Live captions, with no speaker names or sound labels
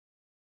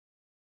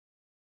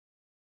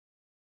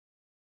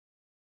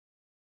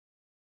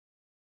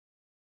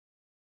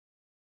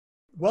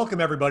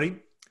Welcome, everybody.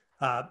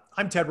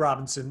 I'm Ted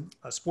Robinson,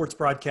 a sports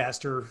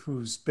broadcaster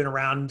who's been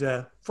around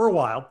for a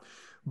while,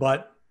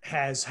 but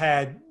has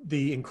had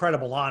the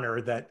incredible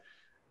honor that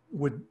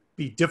would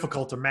be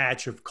difficult to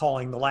match of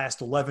calling the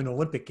last 11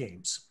 Olympic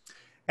Games.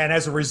 And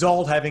as a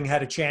result, having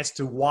had a chance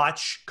to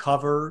watch,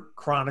 cover,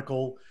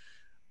 chronicle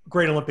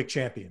great Olympic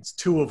champions,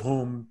 two of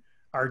whom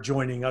are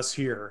joining us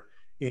here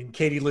in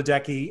Katie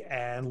Ledecky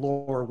and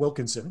Laura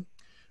Wilkinson.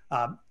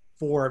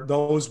 For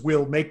those,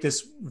 we'll make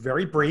this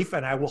very brief,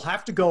 and I will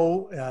have to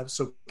go.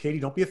 So, Katie,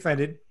 don't be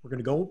offended. We're going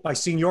to go by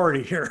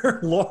seniority here.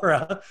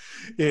 Laura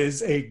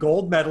is a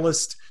gold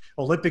medalist,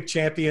 Olympic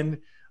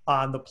champion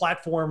on the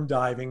platform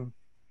diving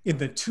in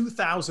the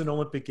 2000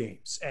 Olympic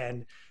Games.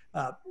 And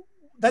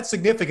that's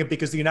significant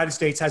because the United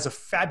States has a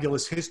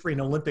fabulous history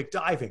in Olympic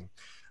diving.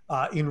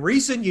 In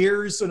recent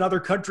years, another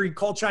country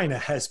called China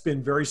has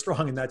been very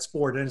strong in that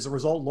sport. And as a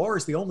result, Laura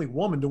is the only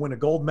woman to win a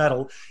gold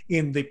medal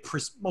in the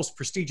most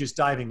prestigious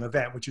diving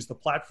event, which is the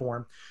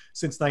platform,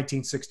 since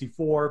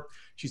 1964.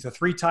 She's a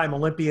three-time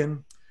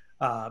Olympian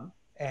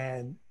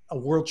and a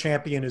world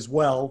champion as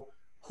well,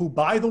 who,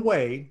 by the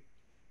way,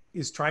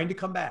 is trying to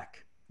come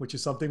back, which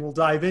is something we'll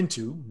dive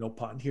into, no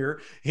pun here,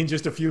 in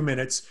just a few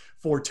minutes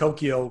for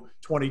Tokyo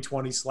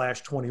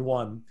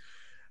 2020/21.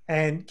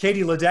 And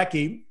Katie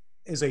Ledecky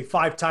is a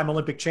five-time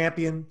Olympic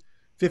champion,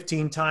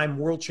 15-time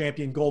world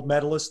champion gold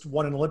medalist,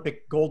 won an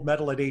Olympic gold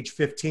medal at age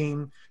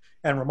 15,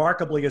 and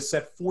remarkably has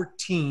set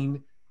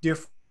 14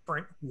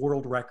 different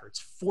world records,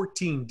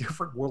 14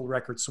 different world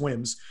record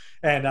swims.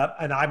 And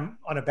I'm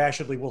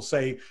unabashedly will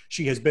say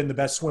she has been the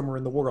best swimmer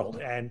in the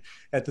world. And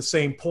at the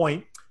same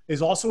point,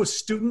 is also a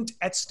student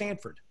at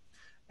Stanford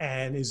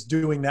and is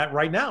doing that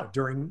right now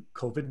during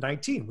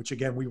COVID-19, which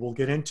again, we will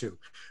get into.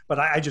 But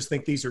I just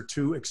think these are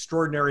two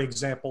extraordinary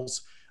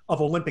examples of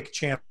Olympic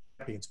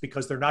champions,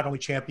 because they're not only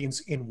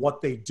champions in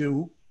what they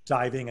do,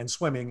 diving and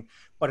swimming,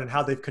 but in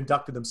how they've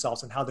conducted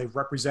themselves and how they've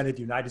represented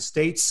the United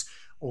States,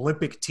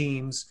 Olympic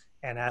teams,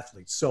 and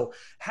athletes. So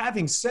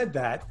having said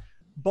that,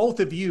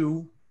 both of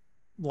you,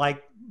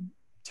 like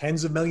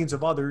tens of millions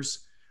of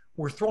others,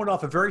 were thrown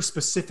off a very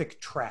specific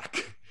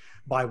track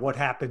by what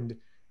happened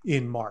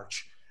in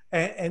March.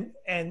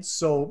 And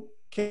so,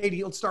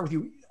 Katie, let's start with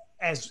you.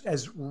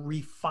 As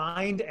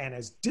refined and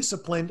as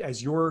disciplined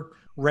as your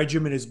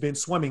regimen has been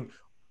swimming,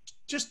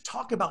 just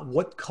talk about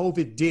what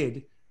COVID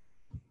did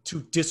to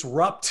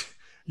disrupt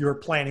your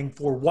planning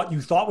for what you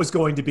thought was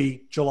going to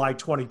be July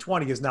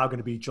 2020 is now going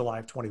to be July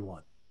of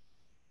 21.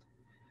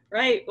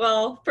 Right.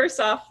 Well, first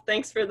off,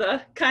 thanks for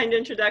the kind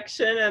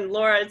introduction. And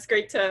Laura, it's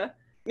great to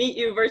meet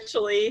you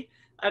virtually.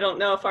 I don't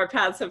know if our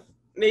paths have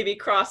maybe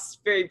crossed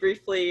very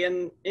briefly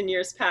in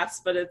years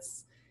past, but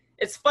it's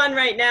fun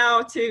right now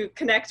to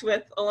connect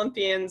with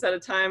Olympians at a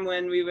time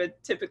when we would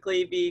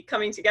typically be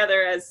coming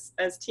together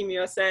as Team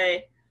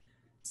USA.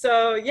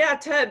 So yeah,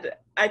 Ted,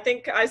 I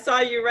think I saw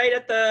you right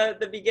at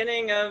the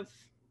beginning of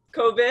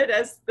COVID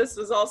as this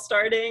was all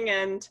starting,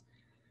 and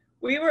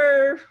we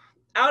were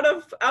out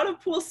of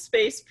pool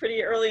space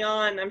pretty early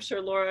on. I'm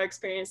sure Laura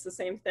experienced the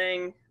same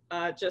thing.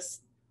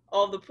 Just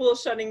all the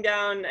pools shutting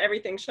down,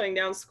 everything shutting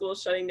down,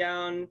 schools shutting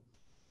down,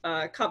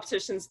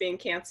 competitions being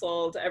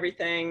canceled,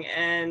 everything.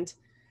 And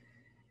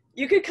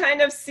you could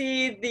kind of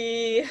see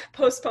the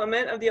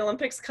postponement of the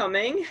Olympics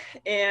coming,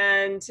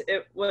 and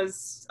it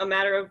was a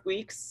matter of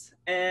weeks.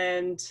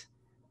 And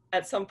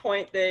at some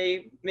point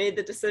they made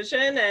the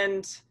decision,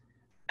 and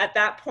at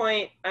that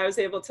point I was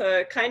able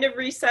to kind of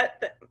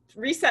reset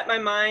my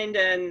mind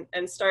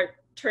and start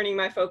turning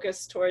my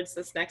focus towards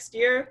this next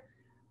year.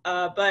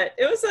 But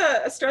it was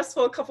a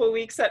stressful couple of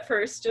weeks at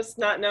first, just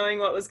not knowing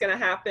what was going to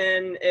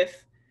happen,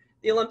 if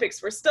the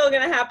Olympics were still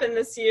going to happen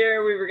this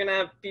year. We were going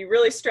to be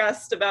really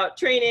stressed about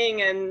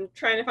training and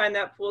trying to find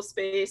that pool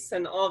space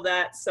and all of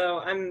that. So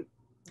I'm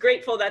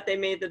grateful that they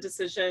made the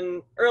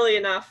decision early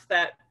enough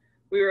that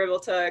we were able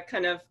to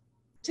kind of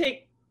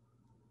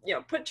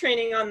put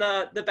training on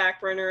the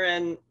back burner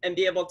and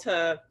be able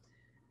to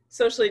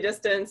socially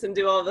distance and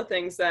do all the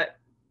things that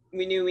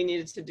we knew we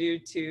needed to do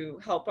to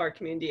help our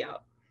community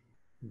out.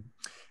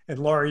 And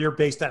Laura, you're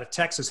based out of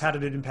Texas. How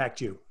did it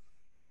impact you?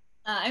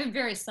 I'm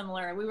very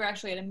similar. We were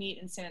actually at a meet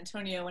in San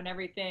Antonio when the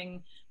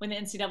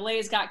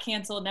NCAAs got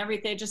canceled and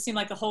everything, it just seemed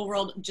like the whole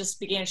world just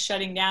began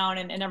shutting down.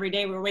 And every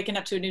day we were waking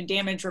up to a new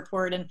damage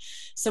report. And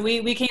so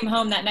we came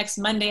home that next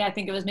Monday, I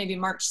think it was maybe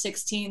March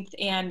 16th,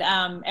 and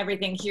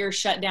everything here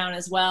shut down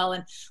as well.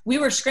 And we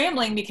were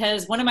scrambling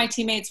because one of my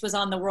teammates was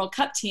on the World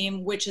Cup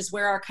team, which is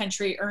where our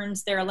country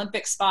earns their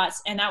Olympic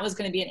spots. And that was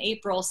going to be in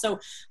April. So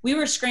we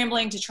were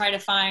scrambling to try to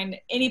find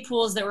any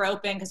pools that were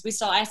open, because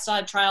I still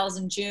had trials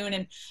in June.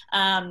 And,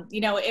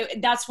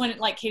 that's when,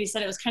 like Katie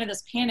said, it was kind of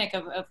this panic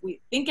of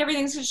we think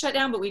everything's going to shut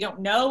down, but we don't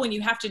know, and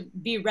you have to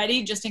be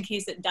ready just in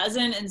case it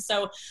doesn't. And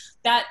so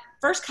that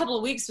first couple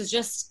of weeks was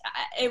just,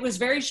 it was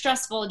very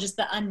stressful, just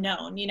the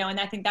unknown, and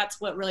I think that's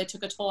what really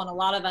took a toll on a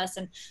lot of us.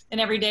 And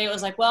every day it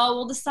was like, well,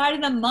 we'll decide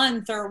in a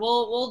month, or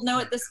we'll know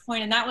at this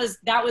point. And that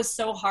was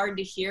so hard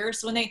to hear.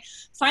 So when they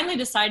finally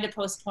decided to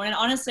postpone it,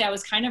 honestly, I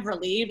was kind of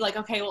relieved, like,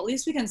 okay, well, at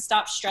least we can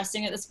stop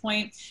stressing at this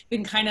point. We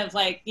can kind of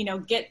like,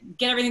 get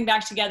everything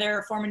back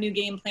together, form a new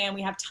game plan.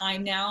 We have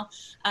time now.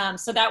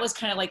 So that was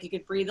kind of like you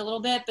could breathe a little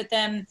bit. But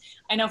then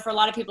I know for a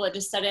lot of people, it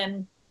just set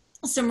in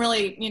some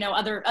really,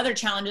 other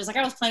challenges. Like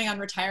I was planning on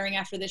retiring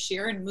after this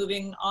year and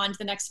moving on to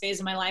the next phase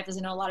of my life, as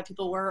I know a lot of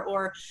people were,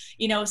 or,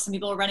 some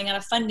people are running out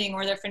of funding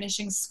or they're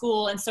finishing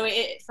school. And so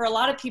for a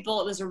lot of people,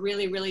 it was a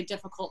really, really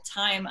difficult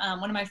time.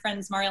 One of my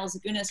friends, Mariela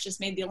Zagunas, just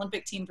made the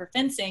Olympic team for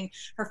fencing,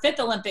 her 5th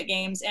Olympic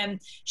Games,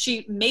 and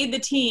she made the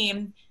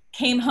team,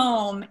 came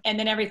home, and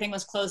then everything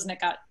was closed and it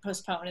got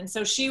postponed. And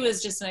so she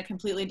was just in a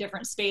completely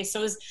different space.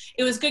 So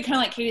it was good, kind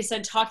of like Katie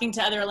said, talking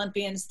to other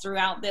Olympians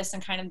throughout this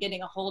and kind of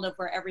getting a hold of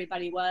where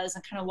everybody was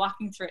and kind of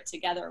walking through it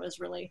together was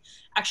really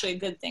actually a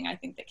good thing, I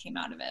think, that came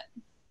out of it.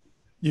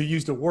 You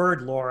used a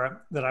word,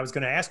 Laura, that I was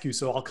going to ask you,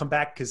 so I'll come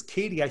back, because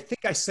Katie, I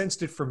think I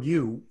sensed it from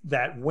you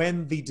that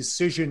when the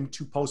decision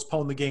to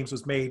postpone the games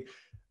was made,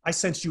 I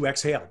sensed you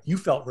exhaled. You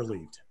felt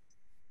relieved.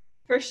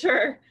 For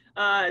sure.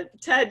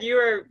 Ted, you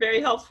were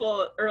very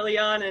helpful early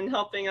on in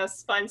helping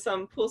us find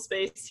some pool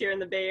space here in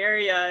the Bay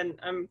Area, and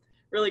I'm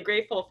really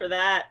grateful for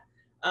that.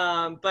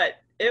 But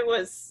it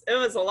was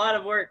a lot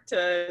of work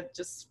to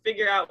just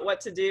figure out what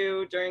to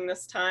do during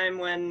this time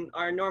when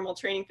our normal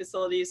training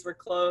facilities were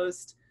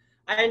closed.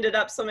 I ended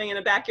up swimming in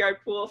a backyard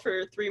pool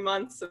for 3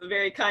 months. A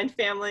very kind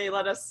family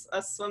let us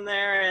swim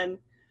there, and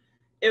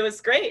it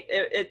was great.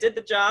 It did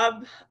the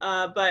job,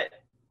 but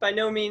by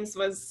no means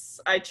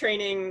was I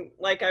training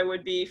like I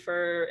would be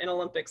for an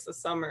Olympics this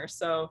summer.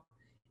 So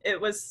it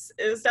was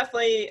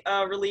definitely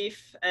a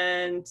relief,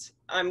 and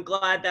I'm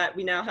glad that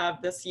we now have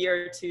this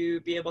year to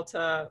be able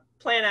to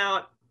plan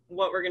out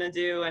what we're going to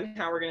do and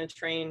how we're going to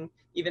train,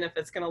 even if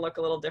it's going to look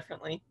a little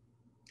differently.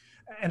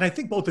 And I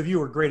think both of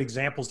you are great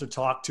examples to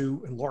talk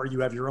to. And Laura,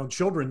 you have your own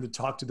children to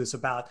talk to this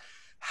about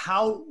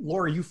how,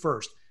 Laura, you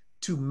first,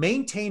 to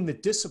maintain the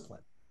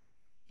discipline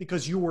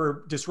because you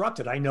were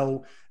disrupted. I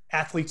know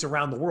athletes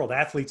around the world,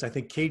 I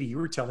think, Katie, you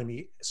were telling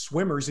me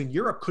swimmers in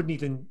Europe couldn't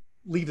even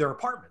leave their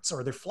apartments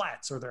or their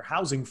flats or their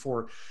housing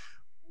for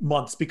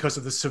months because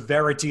of the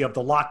severity of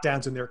the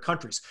lockdowns in their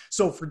countries.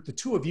 So for the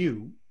two of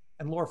you,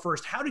 and Laura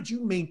first, how did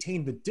you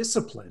maintain the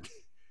discipline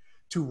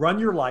to run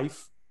your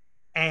life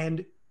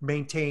and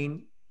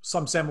maintain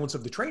some semblance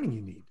of the training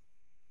you need?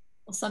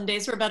 Well, some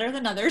days were better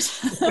than others.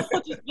 We'll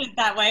just put it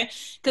that way.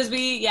 Because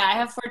I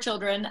have 4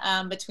 children,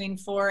 between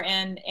 4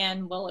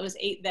 and well, it was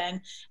 8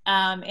 then.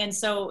 And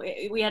so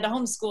we had to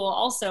homeschool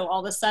also all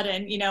of a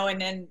sudden,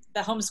 and then the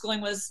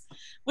homeschooling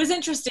was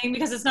interesting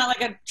because it's not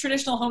like a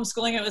traditional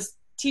homeschooling. It was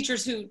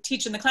teachers who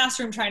teach in the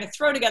classroom trying to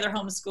throw together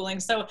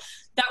homeschooling. So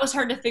that was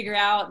hard to figure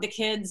out. The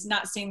kids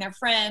not seeing their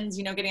friends,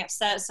 getting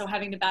upset. So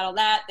having to battle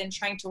that, then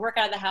trying to work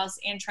out of the house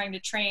and trying to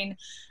train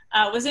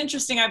was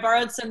interesting. I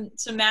borrowed some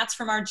mats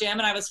from our gym,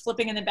 and I was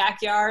flipping in the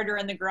backyard or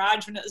in the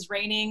garage when it was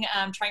raining,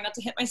 trying not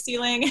to hit my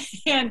ceiling.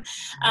 And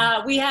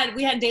we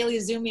had daily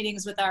Zoom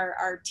meetings with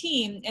our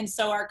team. And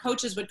so our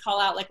coaches would call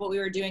out like what we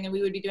were doing, and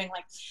we would be doing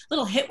like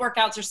little HIIT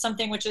workouts or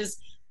something, which is,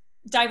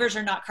 divers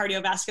are not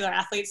cardiovascular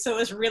athletes. So it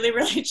was really,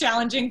 really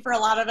challenging for a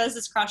lot of us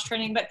as cross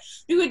training, but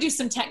we would do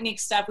some technique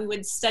stuff. We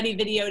would study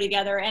video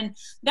together. And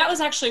that was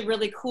actually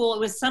really cool.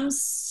 It was some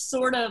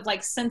sort of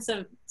like sense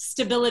of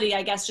stability,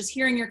 I guess, just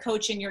hearing your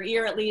coach in your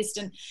ear at least,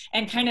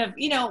 and kind of,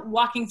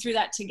 walking through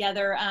that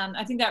together.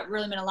 I think that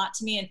really meant a lot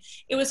to me. And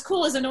it was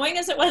cool, as annoying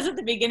as it was at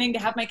the beginning, to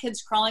have my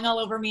kids crawling all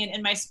over me and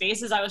in my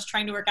space as I was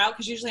trying to work out.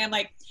 Cause usually I'm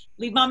like,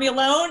 leave mommy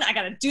alone. I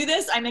got to do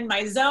this. I'm in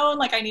my zone.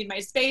 Like I need my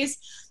space.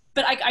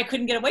 But I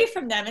couldn't get away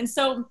from them. And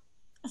so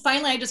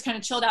finally I just kind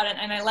of chilled out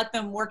and I let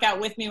them work out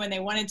with me when they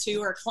wanted to,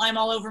 or climb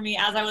all over me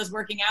as I was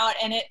working out.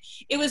 And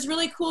it was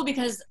really cool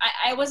because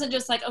I wasn't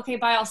just like, okay,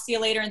 bye, I'll see you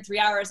later in 3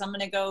 hours. I'm going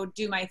to go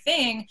do my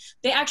thing.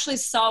 They actually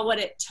saw what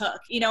it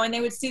took, and they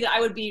would see that I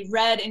would be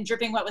red and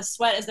dripping wet with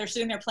sweat as they're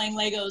sitting there playing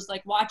Legos,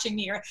 like watching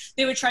me, or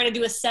they would try to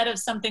do a set of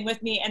something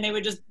with me and they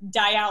would just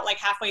die out like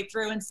halfway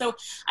through. And so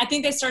I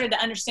think they started to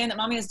understand that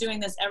mommy is doing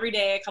this every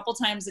day, a couple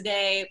times a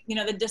day,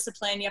 the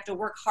discipline, you have to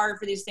work hard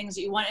for these things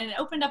that you want. And it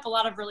opened up a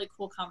lot of really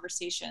cool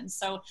conversations.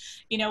 So,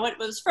 what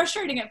was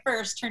frustrating at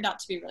first turned out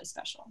to be really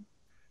special.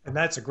 And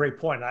that's a great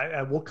point.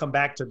 I will come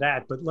back to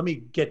that, but let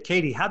me get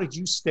Katie. How did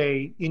you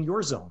stay in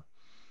your zone?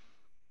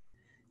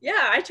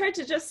 Yeah, I tried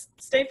to just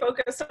stay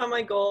focused on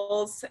my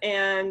goals,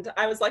 and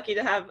I was lucky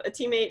to have a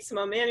teammate,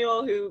 Simone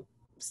Manuel, who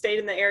stayed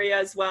in the area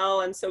as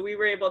well. And so we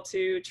were able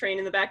to train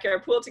in the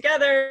backyard pool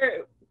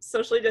together,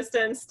 socially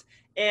distanced.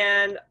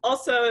 And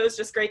also it was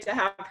just great to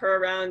have her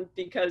around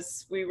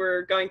because we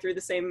were going through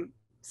the same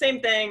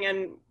thing,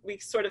 and we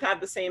sort of have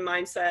the same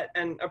mindset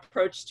and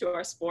approach to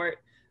our sport.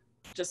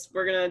 Just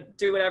we're going to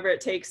do whatever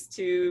it takes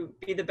to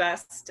be the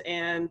best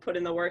and put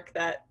in the work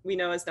that we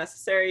know is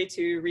necessary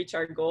to reach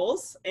our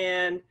goals.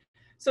 And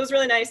So it's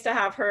really nice to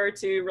have her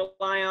to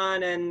rely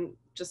on and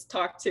just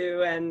talk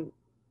to, and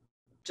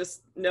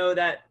just know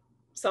that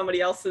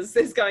somebody else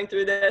is going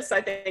through this.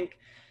 I think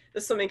the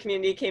swimming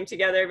community came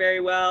together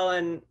very well,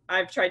 and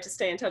I've tried to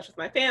stay in touch with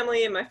my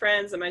family and my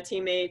friends and my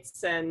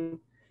teammates, and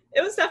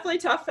it was definitely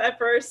tough at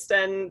first,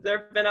 and there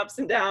have been ups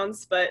and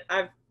downs, but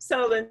I've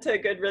settled into a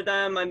good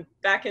rhythm. I'm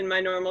back in my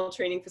normal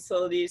training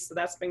facilities, so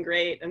that's been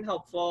great and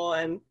helpful,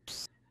 and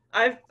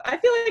I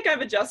feel like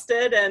I've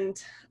adjusted,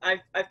 and I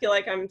feel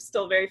like I'm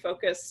still very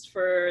focused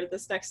for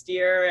this next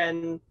year,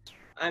 and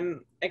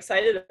I'm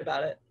excited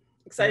about it.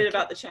 Excited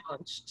about the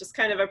challenge, just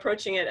kind of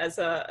approaching it as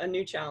a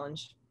new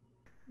challenge.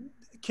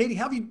 Katie,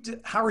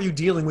 how are you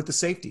dealing with the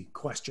safety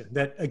question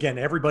that, again,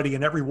 everybody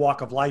in every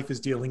walk of life is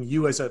dealing,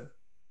 you as a,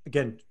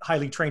 again,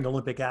 highly trained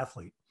Olympic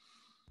athlete?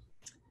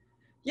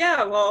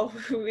 Yeah, well,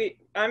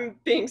 I'm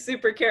being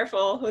super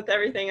careful with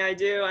everything I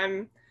do.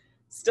 I'm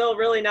still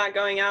really not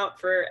going out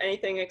for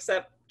anything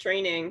except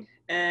training,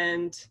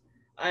 and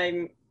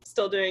I'm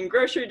still doing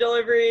grocery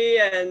delivery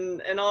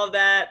and all of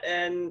that,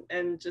 and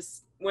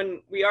just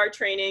when we are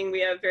training, we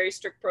have very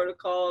strict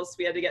protocols.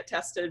 We had to get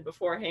tested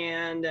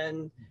beforehand,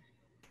 and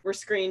we're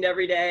screened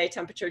every day,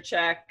 temperature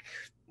check,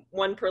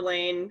 1 per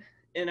lane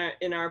in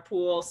our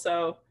pool.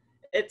 So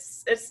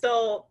it's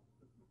still,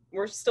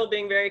 we're still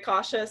being very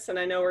cautious, and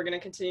I know we're going to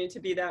continue to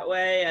be that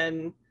way,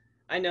 and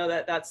I know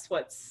that that's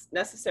what's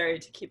necessary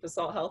to keep us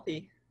all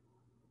healthy.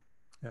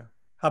 Yeah.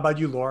 How about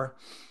you, Laura?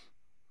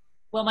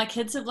 Well, my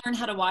kids have learned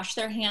how to wash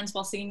their hands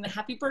while singing the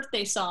happy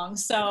birthday song.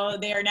 So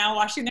they are now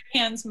washing their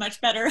hands much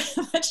better,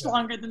 much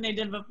longer than they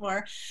did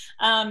before.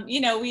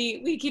 You know,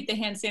 we keep the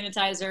hand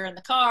sanitizer in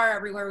the car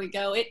everywhere we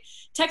go.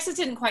 Texas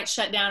didn't quite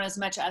shut down as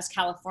much as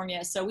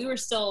California. So we were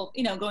still,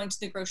 you know, going to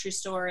the grocery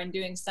store and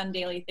doing some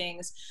daily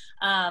things.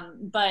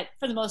 But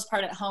for the most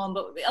part at home,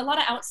 but a lot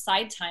of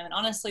outside time. And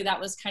honestly,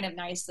 that was kind of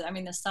nice. I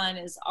mean, the sun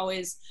is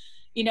always,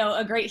 you know,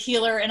 a great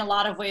healer in a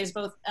lot of ways,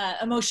 both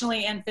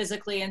emotionally and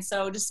physically. And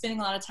so just spending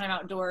a lot of time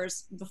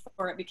outdoors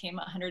before it became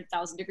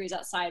 100,000 degrees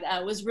outside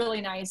was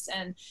really nice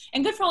and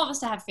good for all of us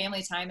to have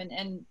family time.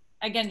 And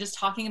again, just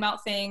talking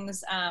about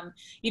things,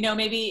 you know,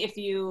 maybe if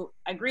you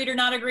agreed or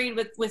not agreed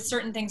with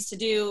certain things to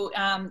do,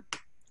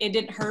 it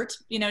didn't hurt,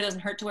 you know, it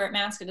doesn't hurt to wear a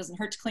mask. It doesn't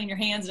hurt to clean your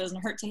hands. It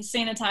doesn't hurt to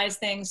sanitize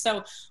things.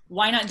 So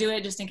why not do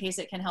it just in case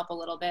it can help a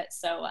little bit?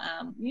 So,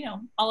 you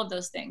know, all of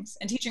those things,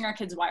 and teaching our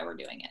kids why we're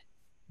doing it.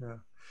 Yeah.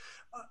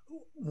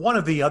 One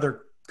of the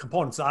other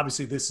components,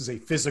 obviously this is a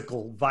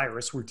physical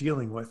virus we're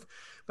dealing with,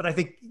 but I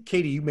think,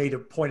 Katie, you made a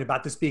point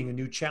about this being a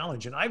new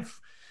challenge. And I've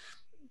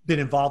been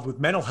involved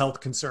with mental health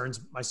concerns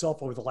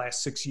myself over the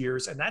last 6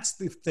 years. And that's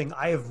the thing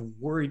I have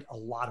worried a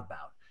lot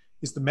about,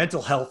 is the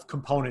mental health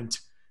component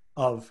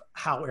of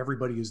how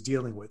everybody is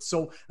dealing with.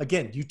 So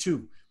again, you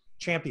two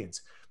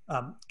champions.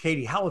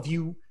 Katie, how have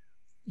you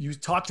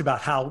talked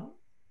about how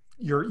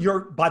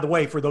you're, by the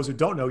way, for those who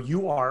don't know,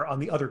 you are on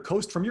the other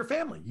coast from your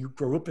family. You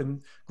grew up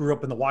in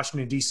the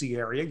Washington, D.C.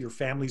 area. Your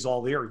family's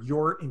all there.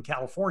 You're in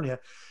California.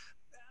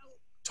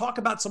 Talk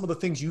about some of the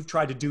things you've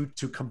tried to do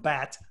to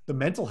combat the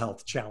mental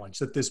health challenge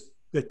that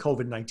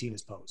COVID-19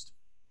 has posed.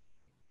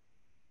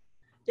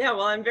 Yeah,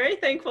 well, I'm very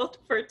thankful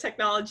for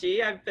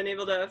technology. I've been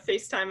able to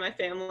FaceTime my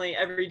family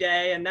every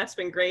day, and that's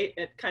been great.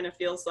 It kind of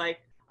feels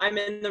like I'm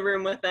in the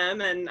room with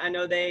them, and I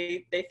know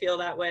they feel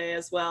that way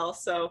as well.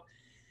 So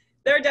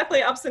there are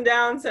definitely ups and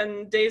downs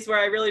and days where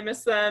I really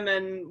miss them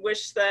and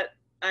wish that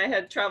I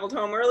had traveled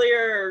home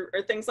earlier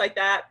or things like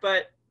that.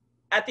 But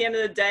at the end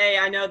of the day,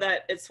 I know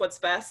that it's what's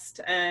best,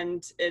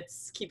 and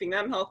it's keeping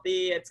them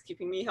healthy. It's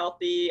keeping me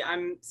healthy.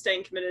 I'm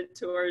staying committed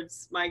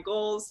towards my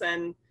goals,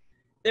 and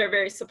they're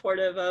very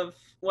supportive of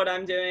what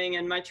I'm doing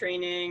and my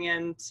training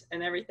and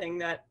everything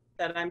that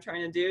I'm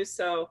trying to do.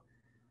 So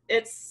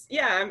it's,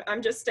 yeah,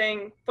 I'm just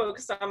staying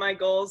focused on my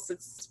goals.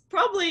 It's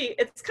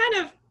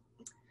kind of,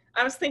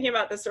 I was thinking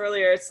about this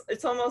earlier.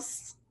 It's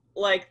almost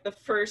like the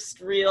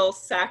first real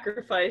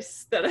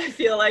sacrifice that I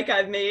feel like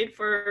I've made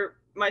for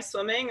my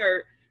swimming,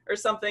 or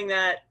something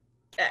that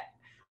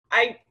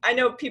I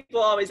know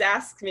people always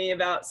ask me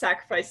about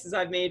sacrifices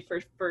I've made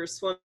for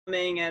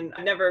swimming, and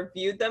I never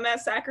viewed them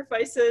as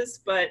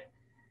sacrifices, but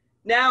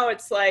now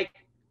it's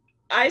like,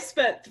 I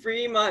spent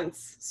 3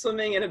 months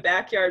swimming in a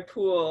backyard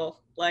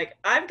pool. Like,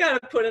 I've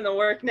got to put in the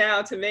work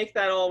now to make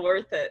that all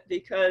worth it,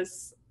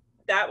 because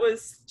that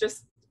was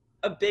just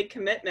a big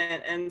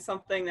commitment and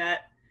something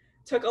that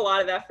took a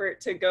lot of effort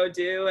to go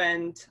do.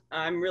 And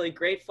I'm really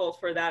grateful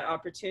for that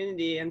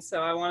opportunity. And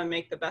so I want to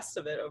make the best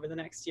of it over the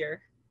next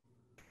year.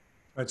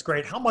 That's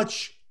great. How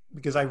much,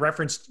 because I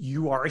referenced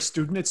you are a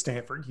student at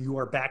Stanford, you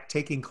are back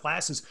taking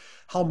classes.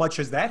 How much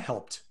has that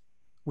helped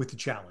with the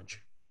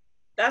challenge?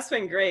 That's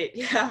been great.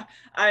 Yeah.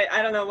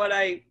 I don't know what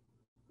I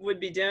would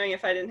be doing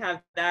if I didn't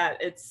have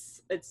that.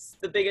 It's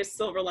the biggest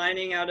silver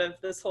lining out of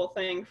this whole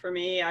thing for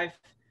me.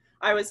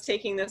 I was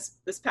taking this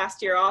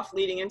past year off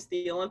leading into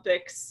the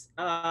Olympics,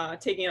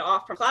 taking it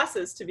off from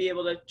classes to be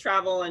able to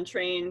travel and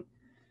train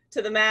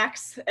to the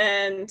max.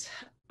 And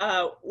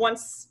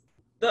once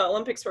the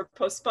Olympics were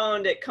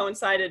postponed, it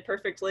coincided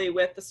perfectly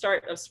with the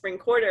start of spring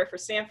quarter for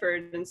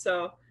Stanford. And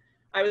so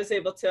I was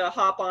able to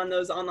hop on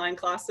those online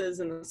classes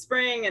in the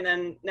spring, and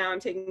then now I'm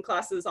taking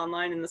classes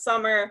online in the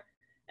summer,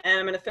 and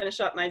I'm going to finish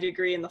up my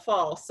degree in the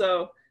fall.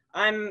 So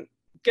I'm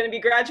going to be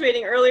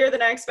graduating earlier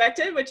than I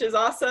expected, which is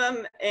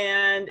awesome.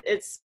 And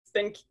it's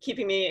been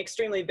keeping me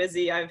extremely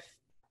busy. I've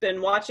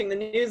been watching the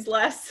news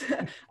less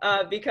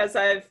because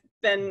I've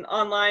been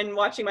online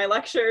watching my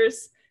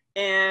lectures.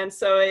 And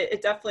so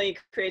it definitely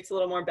creates a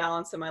little more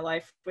balance in my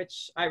life,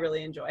 which I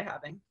really enjoy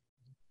having.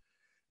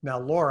 Now,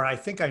 Laura, I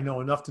think I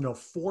know enough to know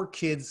 4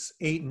 kids,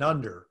 8 and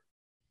under.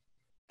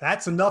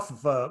 That's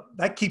enough of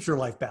that keeps your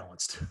life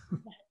balanced.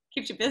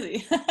 Keeps you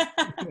busy.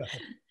 Yeah.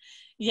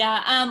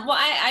 Yeah. Well,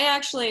 I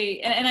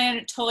actually, and I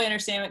totally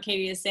understand what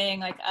Katie is saying.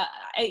 Like,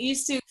 it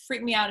used to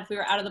freak me out if we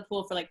were out of the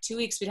pool for like 2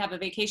 weeks, we'd have a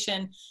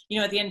vacation, you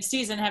know, at the end of the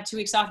season, have 2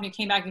 weeks off, and you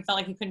came back and you felt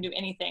like you couldn't do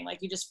anything.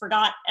 Like you just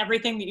forgot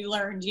everything that you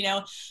learned, you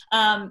know?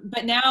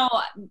 But now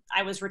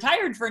I was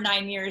retired for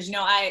 9 years. You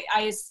know,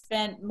 I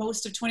spent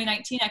most of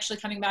 2019 actually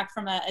coming back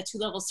from a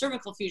 2-level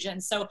cervical fusion.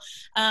 So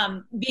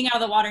being out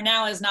of the water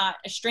now is not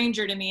a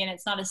stranger to me, and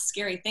it's not a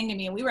scary thing to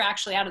me. And we were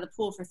actually out of the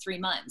pool for 3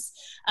 months.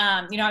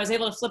 You know, I was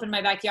able to flip in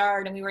my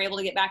backyard, and we were able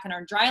to get back in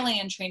our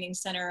dryland training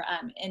center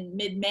in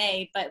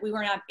mid-May, but we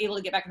were not able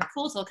to get back in the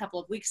pool until a couple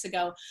of weeks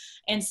ago.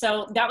 And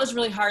so that was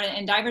really hard.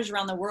 And divers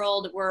around the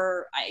world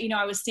were, you know,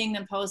 I was seeing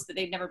them post that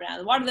they'd never been out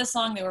of the water this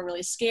long. They were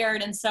really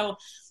scared. And so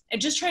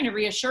just trying to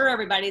reassure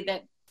everybody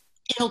that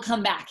it'll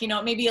come back. You know,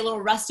 it may be a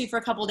little rusty for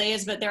a couple of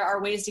days, but there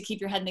are ways to keep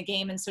your head in the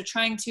game. And so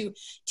trying to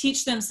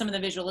teach them some of the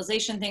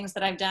visualization things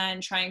that I've done,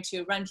 trying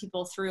to run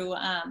people through,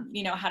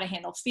 you know, how to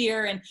handle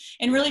fear,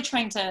 and really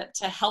trying to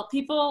help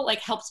people, like,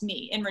 helped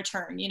me in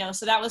return, you know.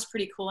 So that was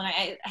pretty cool. And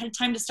I had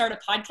time to start a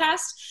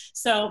podcast.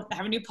 So I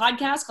have a new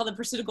podcast called The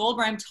Pursuit of Gold,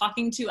 where I'm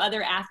talking to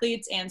other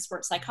athletes and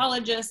sports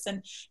psychologists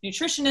and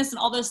nutritionists and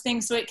all those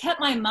things. So it kept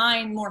my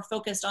mind more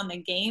focused on the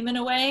game in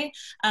a way,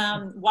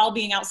 while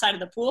being outside of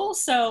the pool.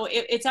 So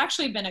it's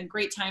actually been a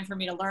great time for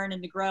me to learn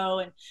and to grow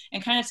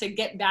and kind of to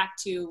get back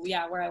to,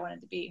 where I wanted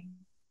to be.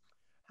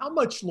 How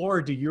much,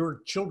 Laura, do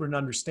your children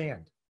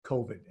understand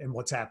COVID and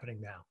what's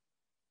happening now?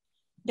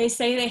 They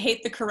say they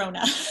hate the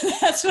corona.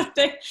 That's what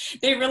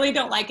they really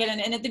don't like it.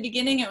 And at the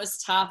beginning it was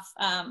tough,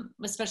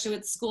 especially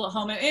with school at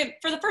home.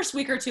 For the first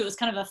week or two, it was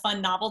kind of a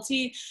fun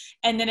novelty.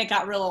 And then it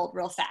got real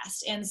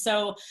fast. And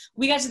so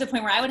we got to the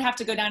point where I would have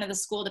to go down to the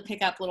school to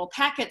pick up little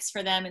packets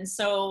for them. And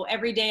so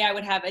every day I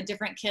would have a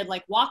different kid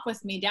like walk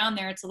with me down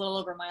there. It's a little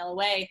over a mile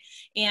away.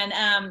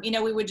 And, you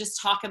know, we would just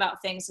talk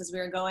about things as we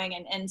were going,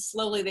 and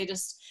slowly they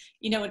just,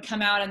 you know, would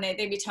come out and they'd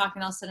be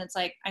talking. All of a sudden it's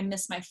like, I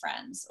miss my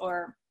friends,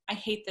 or I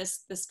hate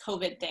this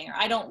COVID thing, or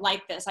I don't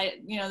like this.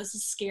 You know, this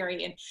is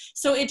scary. And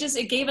so it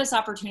gave us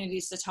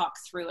opportunities to talk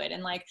through it.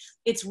 And like,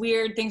 it's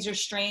weird. Things are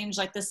strange.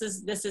 Like this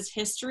is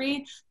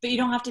history, but you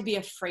don't have to be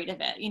afraid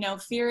of it. You know,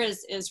 fear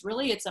is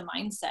really, it's a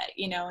mindset,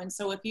 you know? And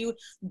so if you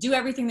do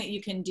everything that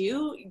you can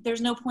do,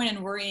 there's no point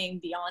in worrying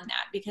beyond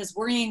that, because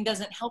worrying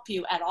doesn't help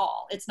you at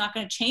all. It's not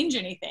going to change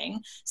anything.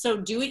 So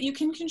do what you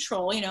can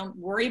control, you know,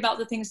 worry about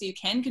the things that you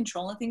can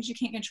control, and the things you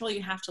can't control,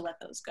 you have to let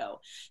those go.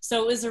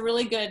 So it was a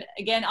really good,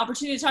 again,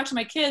 opportunity to talk to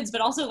my kids,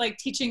 but also like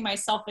teaching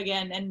myself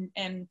again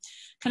and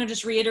kind of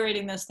just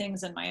reiterating those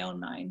things in my own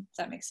mind, if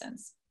that makes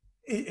sense.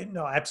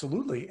 No,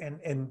 absolutely.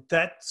 And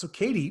so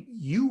Katie,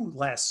 you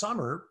last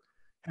summer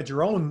had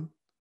your own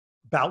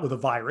bout with a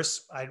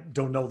virus. I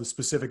don't know the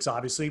specifics,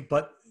 obviously,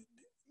 but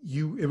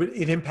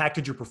it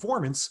impacted your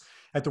performance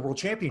at the World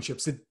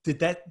Championships. Did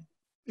that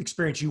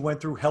experience you went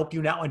through help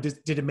you now? And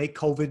did it make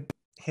COVID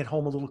hit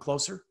home a little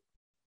closer?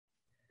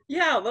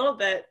 Yeah, a little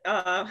bit.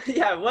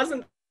 Yeah, it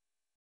wasn't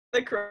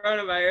the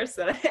coronavirus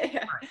that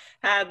I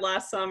had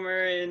last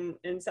summer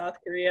in South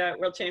Korea at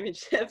World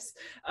Championships.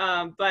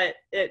 But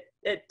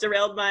it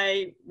derailed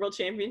my World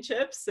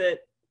Championships. It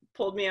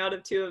pulled me out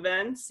of 2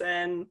 events.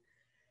 And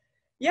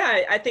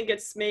yeah, I think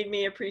it's made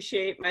me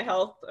appreciate my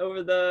health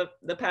over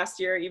the past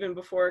year, even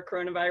before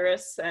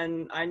coronavirus.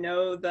 And I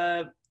know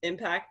the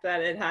impact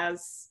that it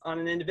has on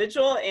an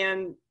individual,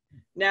 and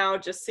now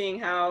just seeing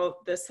how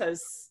this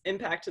has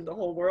impacted the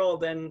whole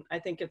world. And I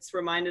think it's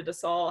reminded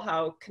us all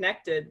how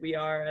connected we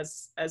are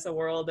as a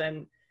world,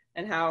 and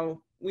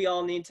how we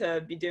all need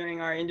to be doing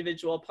our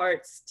individual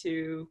parts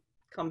to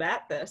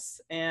combat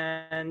this.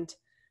 And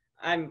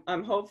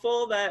I'm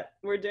hopeful that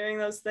we're doing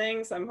those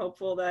things. I'm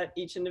hopeful that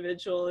each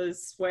individual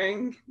is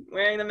wearing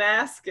the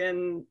mask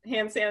and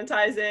hand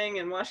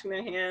sanitizing and washing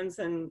their hands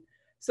and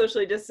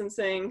socially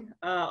distancing,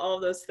 all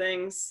of those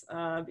things,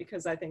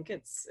 because I think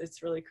it's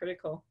really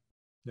critical.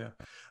 Yeah.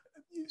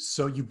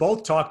 So you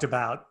both talked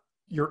about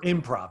your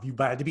improv. You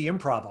had to be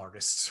improv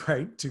artists,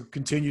 right? To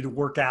continue to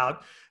work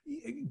out.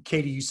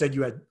 Katie, you said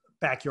you had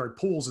backyard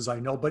pools, as I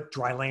know, but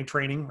dry land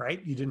training,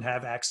 right? You didn't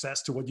have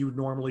access to what you would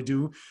normally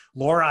do.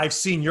 Laura, I've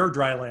seen your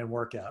dry land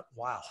workout.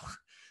 Wow.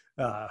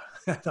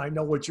 I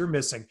know what you're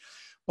missing.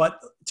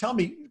 But tell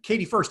me,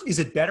 Katie, first, is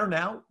it better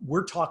now?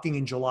 We're talking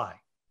in July.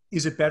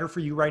 Is it better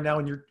for you right now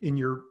in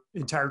your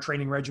entire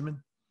training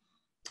regimen?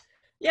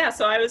 Yeah,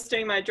 so I was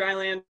doing my dry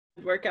land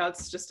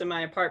workouts just in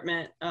my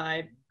apartment.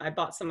 I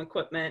bought some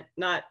equipment,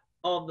 not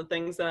all of the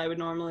things that I would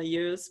normally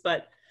use.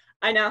 But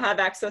I now have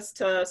access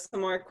to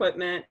some more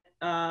equipment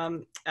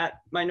at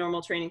my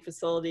normal training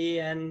facility,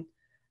 and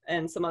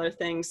some other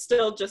things.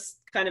 Still just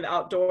kind of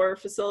outdoor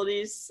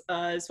facilities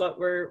is what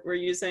we're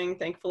using.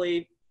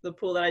 Thankfully, the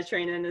pool that I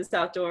train in is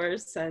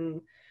outdoors, and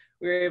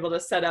we were able to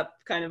set up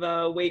kind of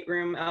a weight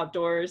room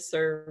outdoors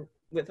or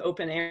with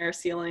open air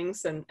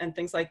ceilings and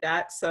things like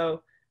that.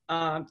 So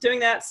doing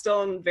that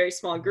still in very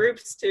small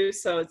groups too.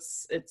 So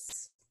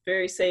it's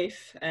very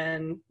safe,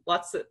 and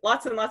lots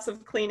and lots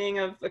of cleaning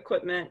of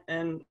equipment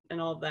and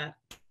all of that.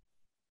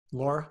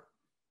 Laura?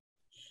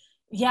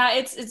 Yeah,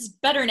 it's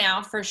better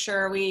now for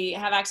sure. We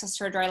have access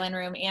to our dryland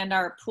room and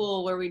our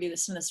pool where we do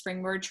some of the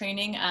springboard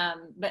training.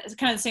 But it's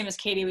kind of the same as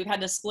Katie. We've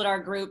had to split our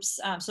groups.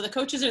 So the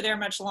coaches are there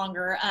much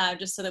longer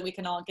just so that we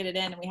can all get it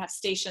in. And we have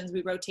stations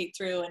we rotate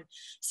through and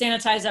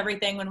sanitize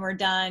everything when we're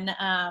done.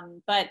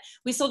 But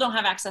we still don't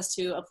have access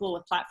to a pool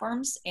with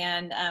platforms.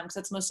 And because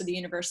that's most of the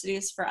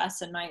universities for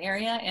us in my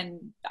area. And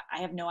I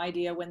have no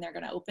idea when they're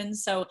going to open.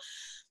 So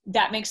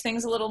that makes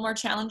things a little more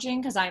challenging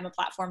because I'm a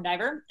platform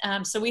diver.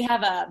 So we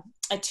have a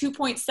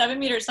 2.7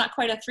 meter, it's not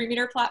quite a 3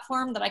 meter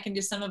platform that I can do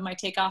some of my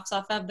takeoffs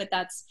off of, but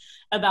that's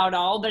about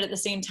all. But at the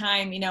same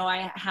time, you know,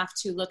 I have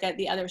to look at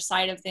the other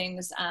side of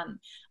things.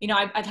 You know,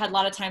 I've had a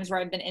lot of times where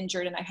I've been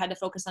injured and I've had to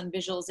focus on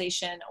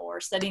visualization or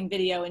studying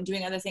video and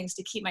doing other things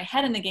to keep my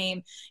head in the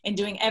game and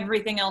doing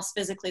everything else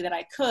physically that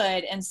I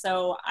could. And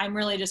so I'm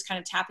really just kind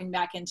of tapping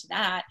back into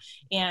that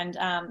and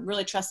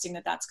really trusting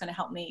that that's going to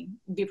help me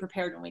be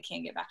prepared when we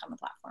can get back on the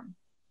platform.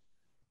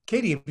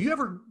 Katie, have you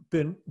ever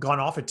gone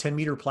off a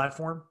 10-meter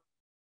platform?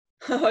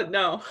 Oh,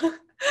 no.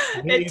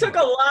 It took a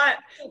lot.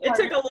 It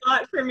took a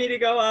lot for me to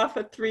go off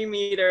a 3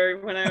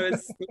 meter when I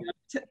was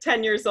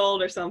 10 years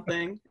old or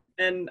something.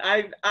 And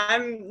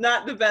I'm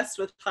not the best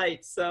with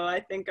heights, so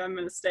I think I'm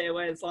going to stay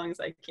away as long as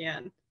I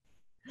can.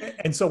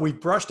 And so we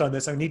brushed on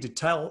this. I need to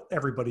tell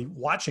everybody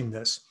watching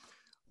this,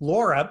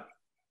 Laura,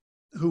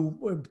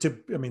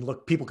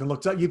 look, people can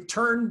look up. You've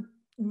turned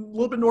a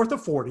little bit north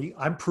of 40.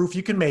 I'm proof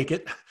you can make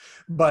it,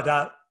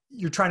 but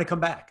you're trying to come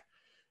back.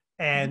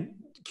 And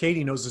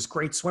Katie knows this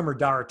great swimmer,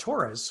 Dara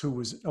Torres, who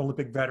was an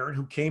Olympic veteran,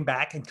 who came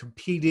back and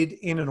competed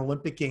in an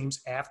Olympic Games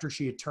after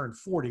she had turned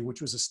 40,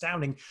 which was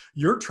astounding.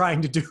 You're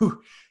trying to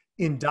do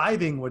in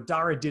diving what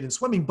Dara did in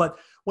swimming, but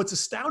what's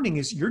astounding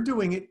is you're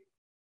doing it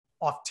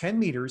off 10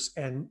 meters.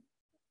 And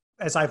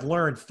as I've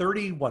learned,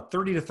 30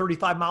 to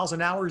 35 miles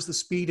an hour is the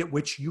speed at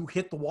which you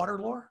hit the water,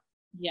 Laura?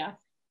 Yeah.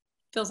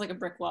 Feels like a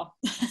brick wall.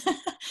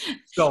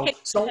 So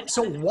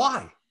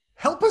why?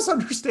 Help us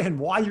understand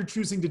why you're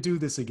choosing to do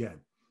this again.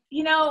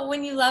 You know,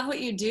 when you love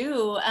what you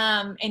do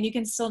and you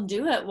can still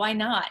do it, why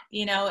not?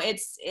 You know, it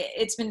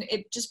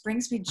just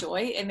brings me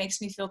joy. It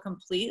makes me feel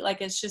complete.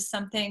 Like it's just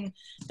something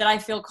that I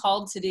feel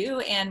called to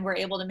do, and we're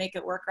able to make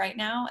it work right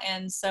now.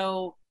 And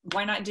so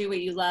why not do what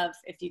you love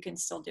if you can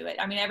still do it?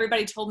 I mean,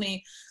 everybody told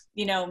me,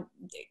 you know,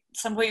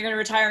 some point you're going to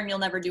retire and you'll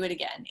never do it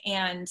again.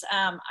 And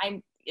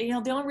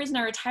the only reason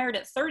I retired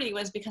at 30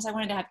 was because I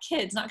wanted to have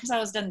kids, not because I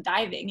was done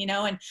diving, you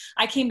know, and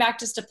I came back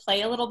just to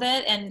play a little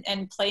bit,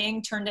 and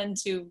playing turned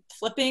into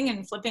flipping,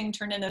 and flipping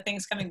turned into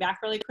things coming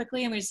back really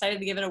quickly. And we decided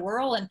to give it a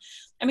whirl. And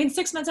I mean,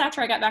 6 months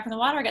after I got back in the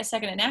water, I got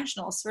second at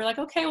nationals. So we're like,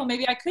 okay, well,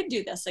 maybe I could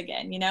do this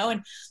again, you know,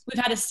 and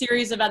we've had a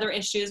series of other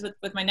issues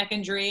with my neck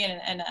injury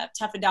and a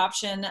tough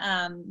adoption.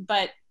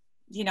 But,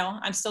 you know,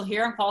 I'm still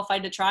here. I'm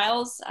qualified to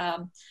trials.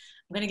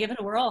 I'm going to give it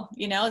a whirl.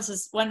 You know, this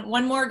is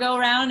one more go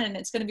around, and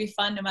it's going to be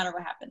fun no matter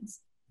what happens.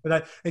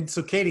 And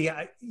so Katie,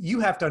 you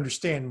have to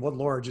understand what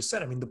Laura just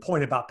said. I mean, the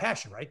point about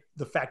passion, right?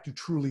 The fact you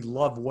truly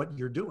love what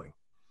you're doing.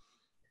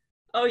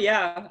 Oh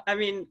yeah. I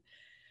mean,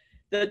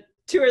 the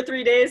 2 or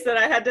 3 days that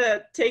I had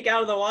to take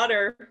out of the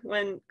water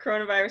when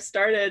coronavirus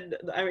started,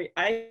 I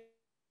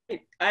mean,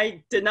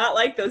 I did not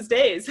like those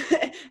days.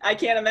 I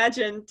can't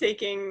imagine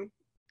taking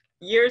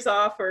years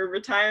off or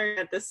retiring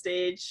at this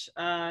stage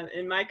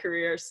in my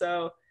career.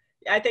 So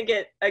I think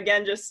it,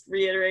 again, just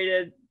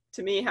reiterated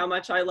to me how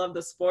much I love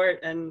the sport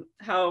and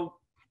how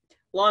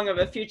long of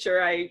a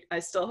future I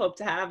still hope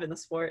to have in the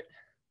sport.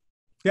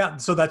 Yeah.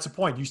 So that's the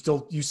point.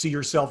 You see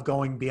yourself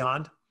going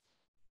beyond?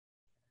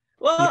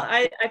 Well,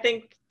 yeah. I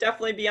think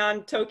definitely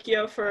beyond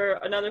Tokyo for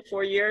another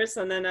 4 years.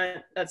 And then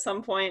at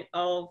some point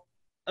I'll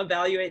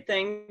evaluate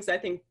things. I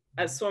think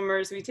as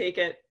swimmers, we take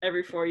it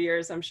every 4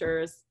 years. I'm sure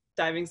as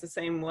diving's the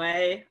same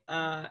way.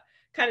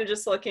 Kind of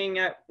just looking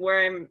at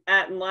where I'm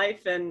at in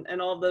life and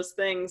all of those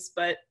things.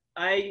 But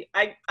I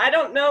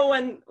don't know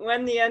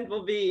when the end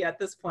will be at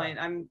this point.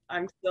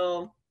 I'm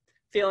still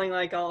feeling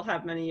like I'll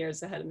have many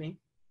years ahead of me.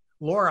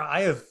 Laura,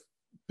 I have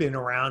been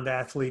around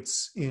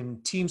athletes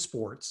in team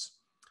sports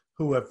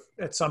who have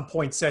at some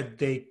point said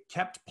they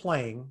kept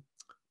playing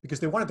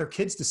because they wanted their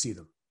kids to see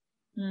them.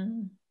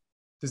 Mm-hmm.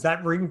 Does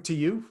that ring to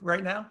you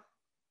right now?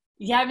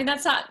 Yeah, I mean,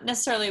 that's not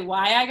necessarily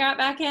why I got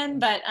back in,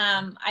 but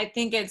I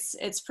think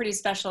it's pretty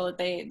special that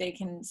they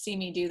can see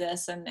me do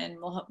this and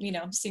will, you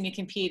know, see me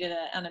compete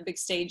on a big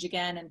stage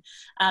again.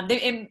 And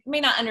they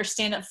may not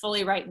understand it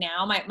fully right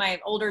now. My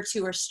older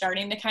two are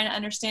starting to kind of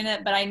understand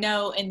it, but I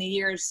know in the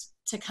years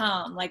to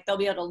come. Like they'll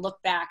be able to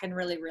look back and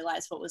really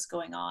realize what was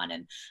going on.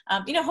 And,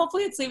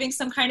 hopefully it's leaving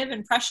some kind of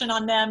impression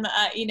on them,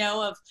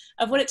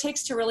 of what it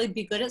takes to really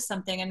be good at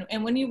something.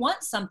 And when you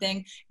want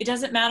something, it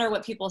doesn't matter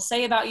what people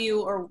say about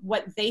you or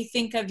what they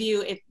think of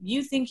you. If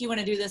you think you want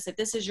to do this, if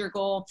this is your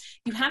goal,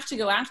 you have to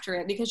go after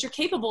it because you're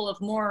capable of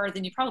more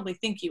than you probably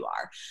think you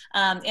are.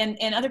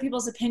 And other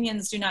people's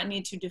opinions do not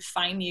need to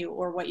define you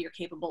or what you're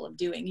capable of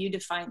doing. You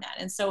define that.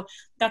 And so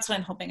that's what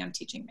I'm hoping I'm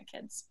teaching my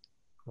kids.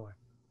 Boy,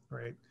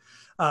 great.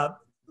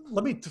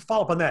 Let me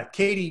follow up on that.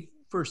 Katie,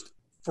 first,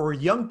 for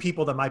young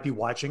people that might be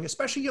watching,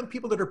 especially young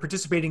people that are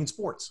participating in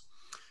sports,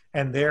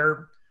 and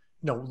they're,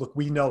 look,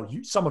 we know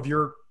some of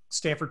your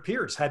Stanford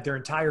peers had their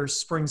entire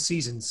spring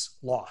seasons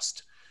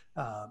lost,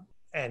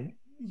 and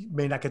you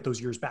may not get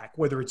those years back,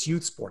 whether it's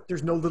youth sport.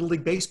 There's no Little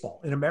League Baseball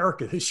in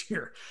America this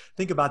year.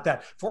 Think about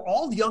that. For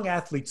all the young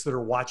athletes that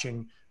are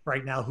watching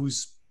right now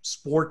whose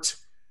sport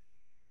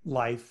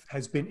life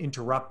has been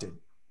interrupted,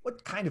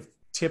 what kind of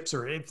tips,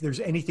 or if there's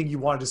anything you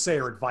wanted to say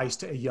or advice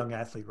to a young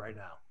athlete right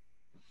now?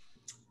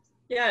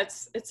 Yeah,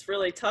 it's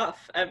really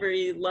tough.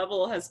 Every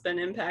level has been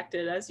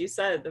impacted, as you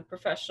said, the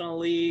professional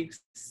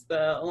leagues,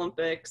 the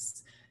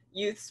Olympics,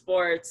 youth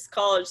sports,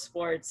 college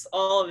sports,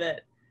 all of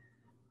it.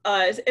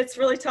 It's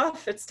really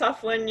tough. It's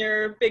tough when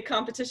your big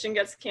competition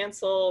gets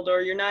canceled, or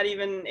you're not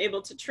even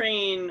able to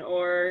train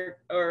or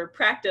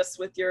practice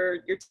with your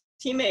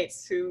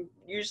teammates who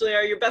usually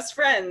are your best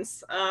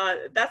friends.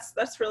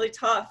 That's really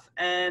tough.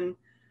 And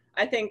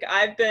I think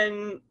I've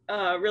been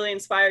really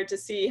inspired to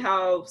see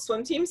how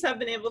swim teams have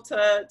been able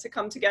to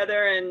come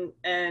together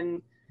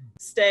and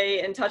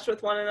stay in touch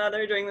with one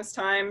another during this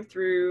time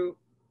through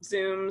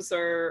Zooms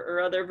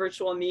or other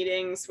virtual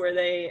meetings where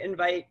they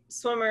invite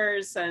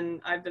swimmers,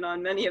 and I've been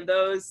on many of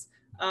those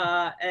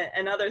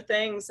and other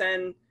things.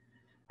 And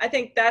I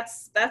think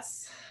that's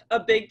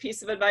a big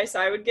piece of advice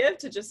I would give,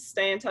 to just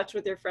stay in touch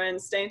with your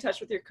friends, stay in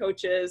touch with your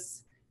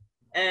coaches,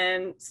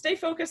 and stay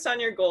focused on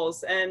your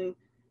goals. And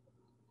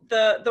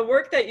the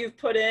work that you've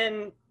put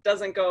in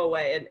doesn't go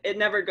away. It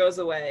never goes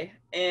away.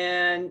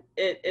 And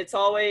it's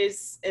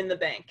always in the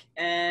bank.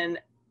 And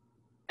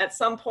at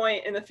some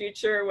point in the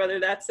future, whether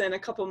that's in a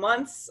couple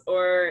months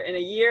or in a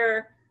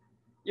year,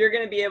 you're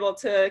going to be able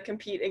to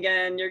compete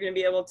again. You're going to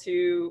be able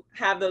to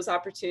have those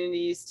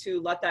opportunities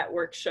to let that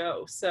work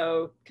show.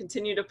 So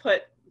continue to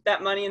put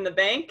that money in the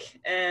bank,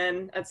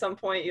 and at some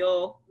point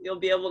you'll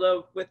be able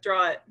to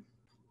withdraw it.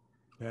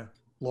 Yeah.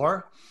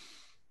 Laura?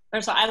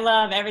 First of all, I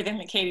love everything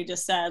that Katie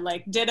just said,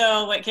 like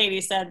ditto what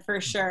Katie said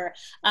for sure.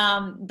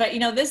 But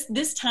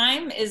this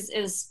time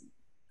is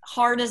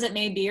hard as it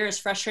may be, or as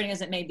frustrating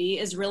as it may be,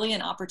 is really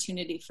an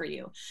opportunity for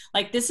you.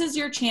 Like, this is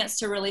your chance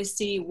to really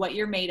see what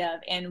you're made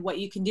of and what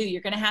you can do.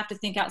 You're going to have to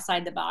think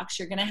outside the box.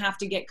 You're going to have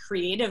to get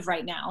creative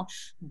right now.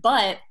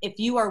 But if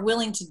you are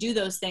willing to do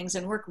those things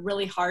and work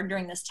really hard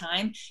during this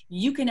time,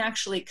 you can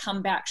actually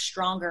come back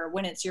stronger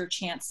when it's your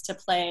chance to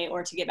play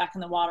or to get back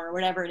in the water or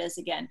whatever it is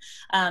again.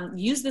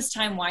 Use this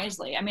time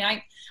wisely. I mean,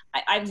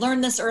 I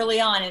learned this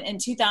early on. In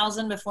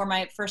 2000, before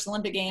my first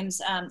Olympic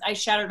Games, I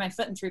shattered my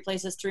foot in 3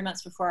 places 3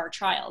 months before our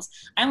trials.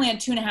 I only had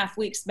 2.5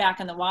 weeks back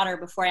in the water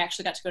before I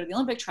actually got to go to the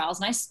Olympic trials.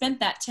 And I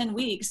spent that 10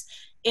 weeks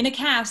in a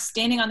cast,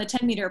 standing on the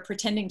 10 meter,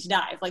 pretending to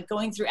dive, like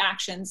going through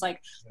actions, like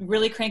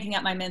really cranking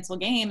up my mental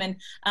game. And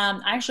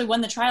I actually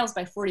won the trials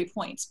by 40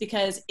 points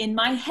because in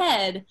my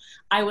head,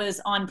 I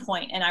was on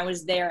point and I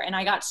was there, and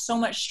I got so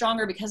much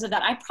stronger because of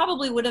that. I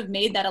probably would have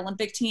made that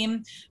Olympic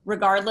team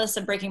regardless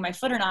of breaking my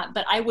foot or not,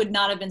 but I would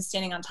not have been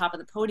standing on top of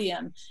the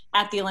podium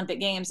at the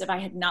Olympic Games if I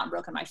had not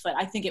broken my foot.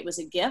 I think it was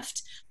a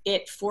gift.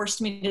 It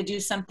forced me to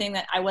do something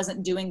that I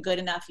wasn't doing good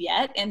enough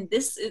yet. And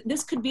this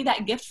could be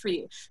that gift for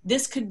you.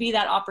 This could be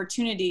that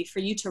opportunity for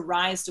you to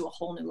rise to a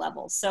whole new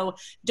level. So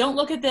don't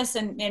look at this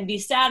and be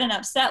sad and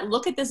upset.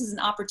 Look at this as an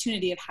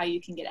opportunity of how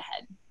you can get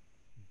ahead.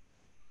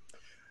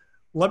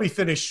 Let me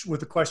finish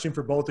with a question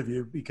for both of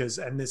you, because,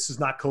 and this is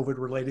not COVID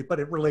related, but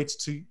it relates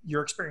to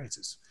your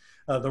experiences.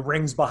 The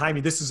rings behind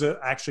me, this is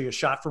actually a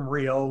shot from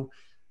Rio.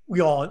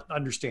 We all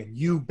understand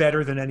you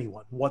better than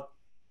anyone what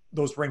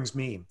those rings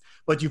mean,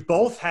 but you've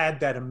both had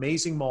that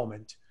amazing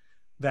moment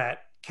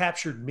that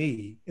captured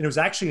me. And it was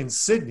actually in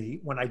Sydney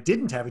when I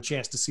didn't have a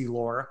chance to see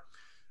Laura,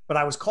 but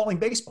I was calling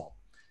baseball,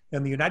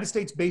 and the United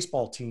States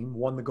baseball team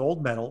won the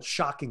gold medal,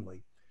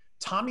 shockingly.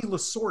 Tommy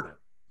Lasorda,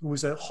 who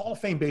was a Hall of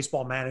Fame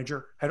baseball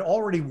manager, had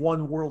already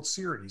won World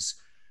Series,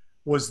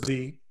 was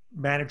the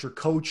manager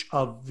coach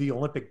of the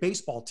Olympic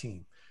baseball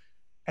team.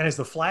 And as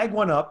the flag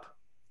went up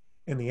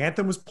and the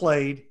anthem was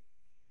played,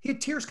 he had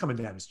tears coming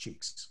down his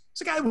cheeks. It's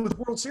a guy with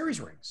World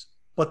Series rings,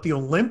 but the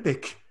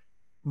Olympic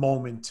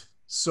moment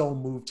so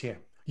moved him.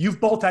 You've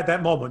both had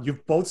that moment.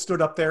 You've both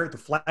stood up there. The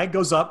flag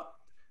goes up.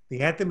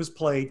 The anthem is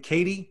played.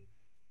 Katie,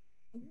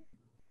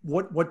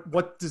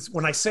 what does,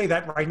 when I say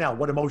that right now,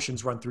 what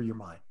emotions run through your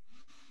mind?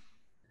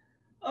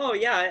 Oh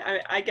yeah,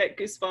 I get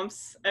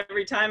goosebumps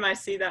every time I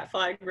see that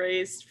flag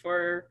raised,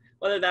 for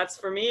whether that's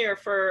for me or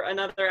for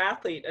another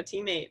athlete, a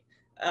teammate.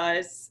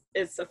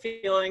 It's a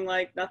feeling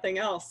like nothing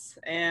else,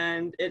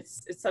 and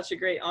it's such a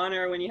great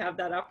honor when you have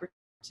that opportunity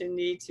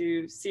opportunity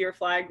to see your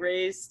flag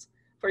raised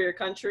for your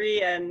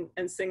country and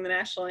sing the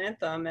national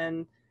anthem.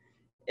 And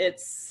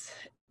it's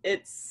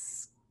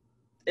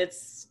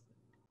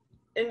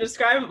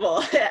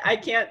indescribable. I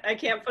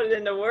can't put it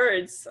into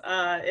words.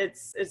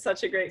 It's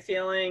such a great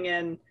feeling.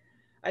 And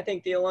I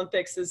think the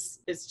Olympics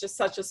it's just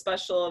such a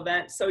special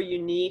event, so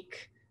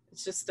unique.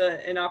 It's just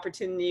an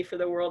opportunity for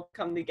the world to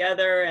come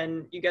together,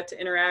 and you get to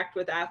interact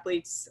with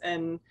athletes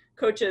and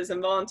coaches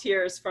and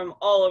volunteers from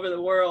all over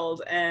the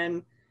world.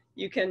 And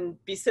you can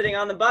be sitting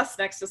on the bus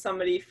next to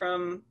somebody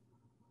from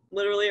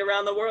literally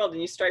around the world,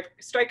 and you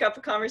strike up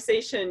a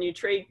conversation, you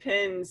trade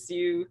pins,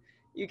 you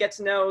get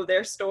to know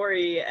their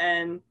story,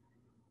 and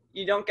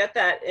you don't get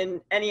that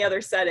in any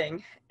other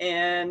setting.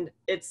 And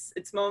it's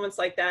moments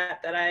like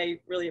that I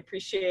really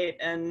appreciate,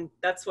 and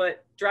that's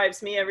what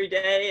drives me every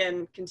day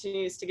and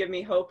continues to give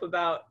me hope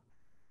about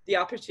the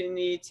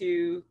opportunity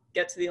to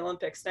get to the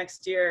Olympics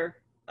next year.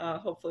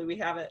 Hopefully we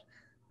have it.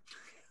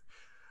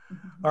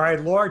 All right,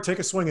 Laura, take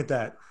a swing at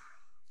that.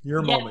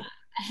 Your moment.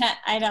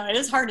 I know it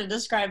is hard to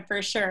describe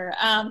for sure.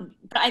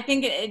 But I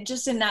think it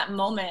just in that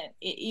moment,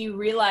 you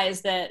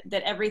realize that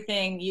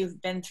everything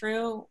you've been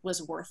through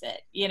was worth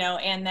it,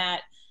 and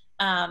that,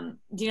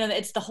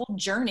 it's the whole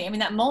journey. I mean,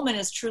 that moment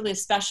is truly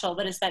special,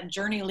 but it's that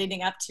journey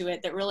leading up to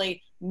it that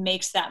really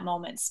makes that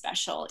moment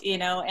special,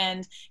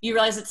 and you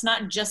realize it's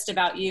not just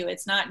about you.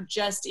 It's not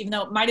just, even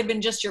though it might've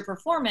been just your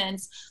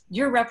performance,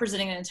 you're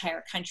representing an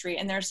entire country.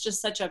 And there's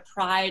just such a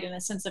pride and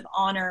a sense of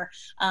honor,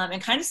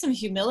 and kind of some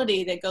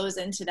humility that goes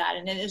into that.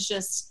 And it is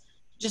just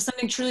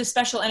something truly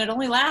special. And it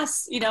only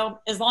lasts,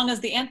 as long as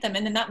the anthem,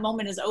 and then that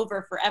moment is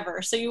over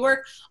forever. So you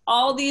work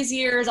all these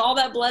years, all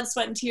that blood,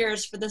 sweat, and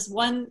tears for this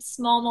one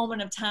small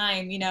moment of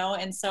time,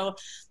 and so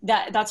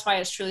that's why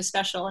it's truly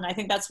special. And I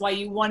think that's why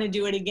you want to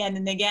do it again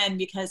and again,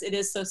 because it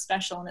is so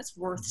special and it's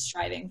worth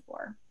striving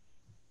for.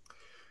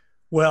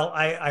 Well,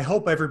 I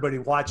hope everybody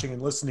watching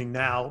and listening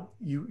now,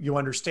 you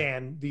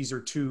understand these are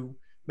two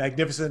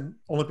magnificent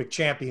Olympic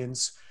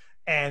champions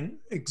and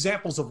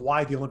examples of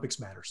why the Olympics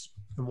matters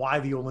and why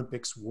the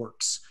Olympics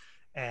works.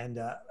 And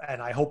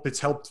I hope it's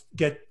helped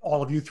get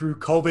all of you through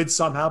COVID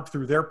somehow,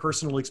 through their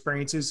personal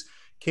experiences.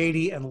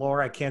 Katie and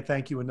Laura, I can't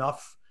thank you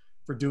enough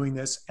for doing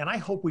this. And I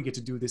hope we get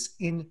to do this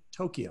in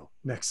Tokyo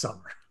next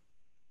summer.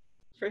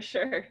 For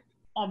sure.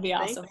 That'd be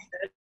awesome.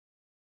 Thanks.